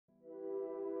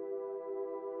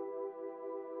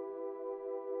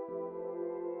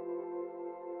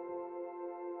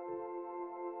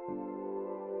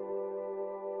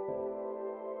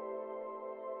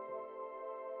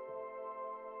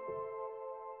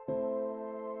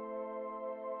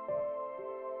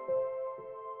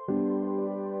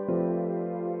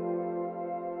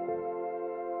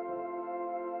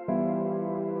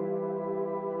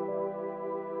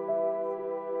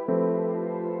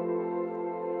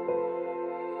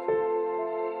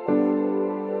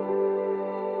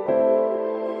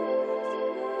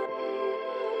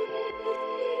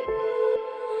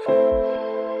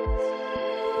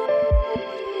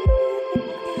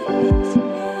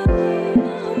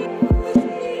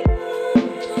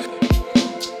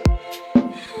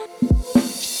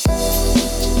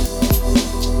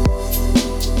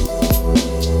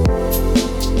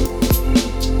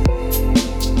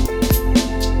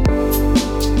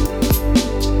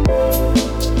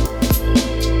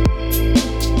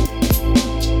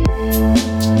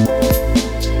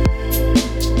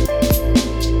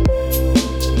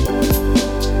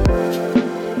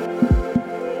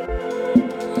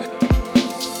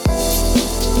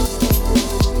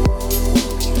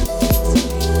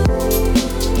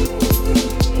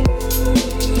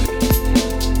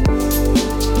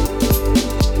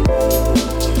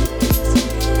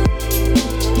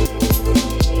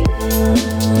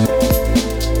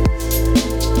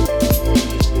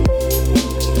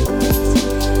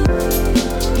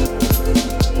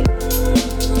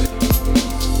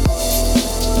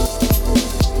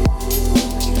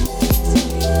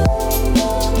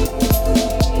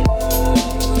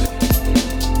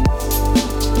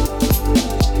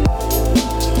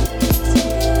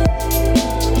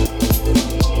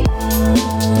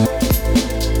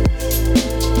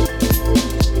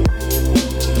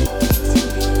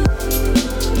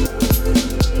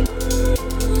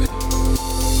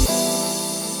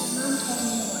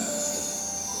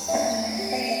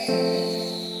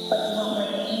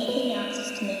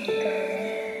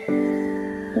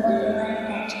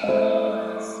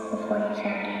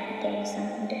you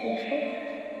something to be afraid of?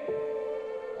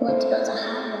 You want to build a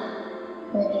high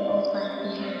wall, leave your old life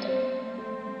behind you.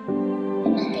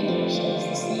 And nothing ever stays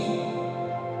the same.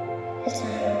 It's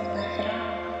not your old life at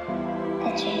all.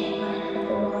 That's your new life with the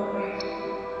wall around it.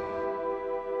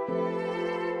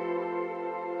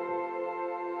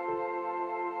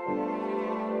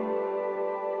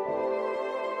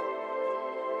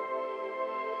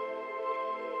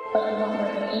 What you want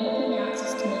more than anything else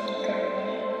is to make it go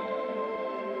away.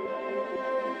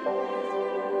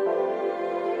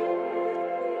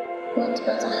 You want to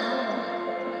build a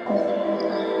high wall, live your